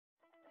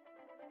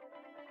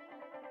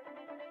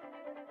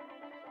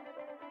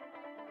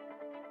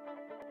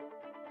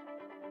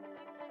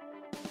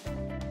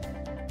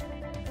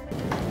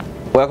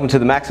Welcome to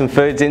the Maxim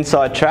Foods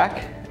Inside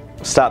Track.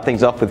 We'll start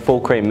things off with full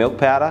cream milk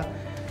powder.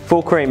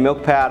 Full cream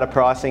milk powder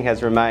pricing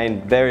has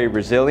remained very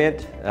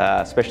resilient,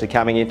 especially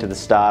coming into the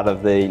start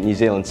of the New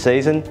Zealand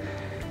season.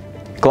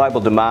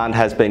 Global demand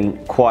has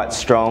been quite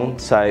strong,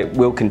 so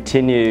we'll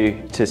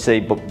continue to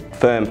see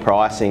firm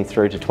pricing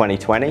through to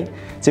 2020.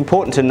 It's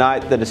important to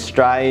note that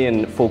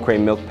Australian full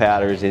cream milk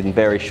powder is in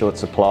very short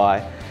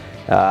supply.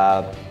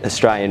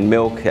 Australian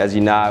milk, as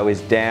you know,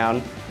 is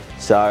down,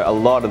 so a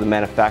lot of the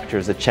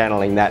manufacturers are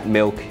channeling that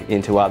milk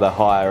into other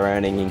higher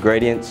earning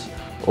ingredients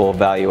or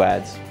value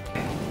adds.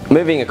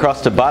 Moving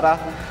across to butter,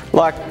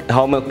 like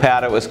whole milk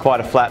powder, it was quite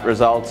a flat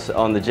result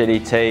on the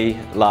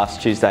GDT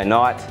last Tuesday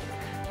night.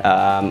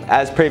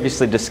 As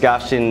previously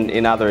discussed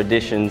in other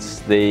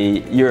editions,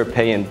 the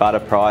European butter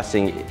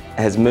pricing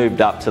has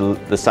moved up to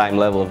the same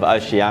level of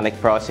oceanic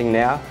pricing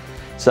now.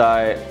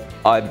 So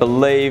I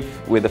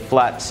believe with a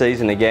flat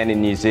season again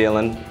in New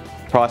Zealand,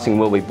 pricing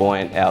will be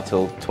buoyant out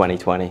till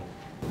 2020.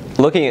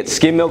 Looking at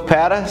skim milk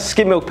powder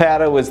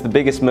was the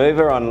biggest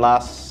mover on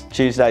last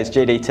Tuesday's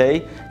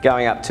GDT,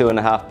 going up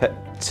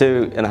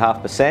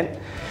 2.5%.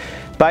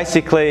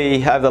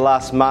 Basically, over the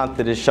last month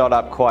it has shot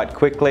up quite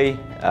quickly.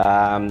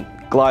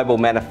 Global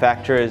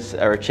manufacturers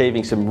are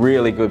achieving some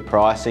really good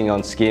pricing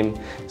on skim,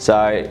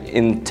 so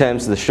in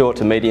terms of the short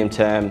to medium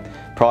term,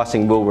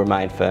 pricing will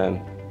remain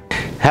firm.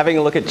 Having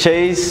a look at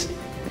cheese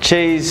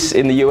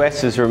in the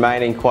US is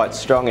remaining quite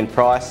strong in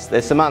price.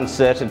 There's some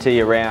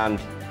uncertainty around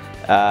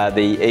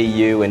the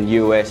EU and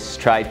US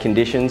trade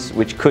conditions,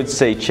 which could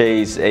see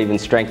cheese even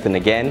strengthen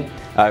again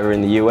over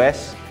in the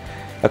US.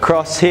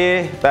 Across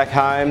here, back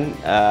home,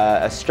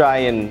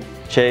 Australian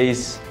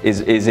cheese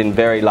is in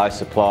very low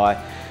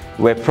supply.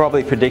 We're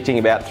probably predicting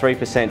about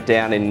 3%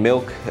 down in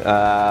milk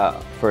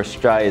for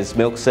Australia's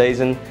milk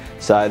season,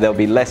 so there'll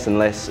be less and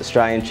less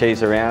Australian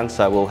cheese around,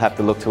 so we'll have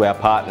to look to our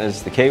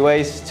partners, the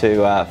Kiwis,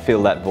 to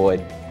fill that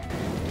void.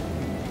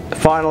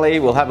 Finally,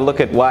 we'll have a look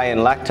at whey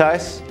and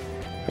lactose.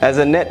 As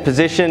a net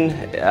position,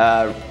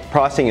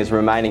 pricing is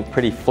remaining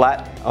pretty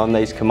flat on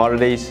these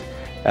commodities.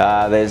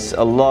 There's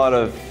a lot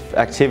of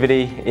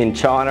activity in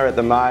China at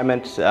the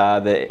moment.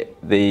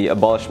 The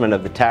abolishment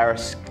of the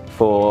tariffs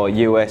for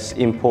US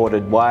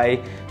imported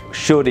whey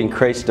should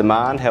increase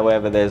demand.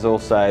 However, there's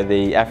also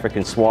the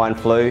African swine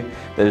flu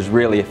that is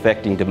really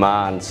affecting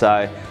demand.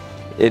 So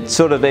it's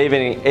sort of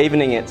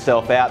evening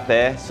itself out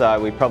there,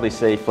 so we probably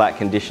see flat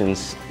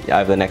conditions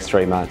over the next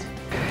 3 months.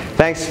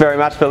 Thanks very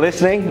much for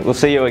listening. We'll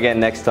see you again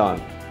next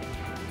time.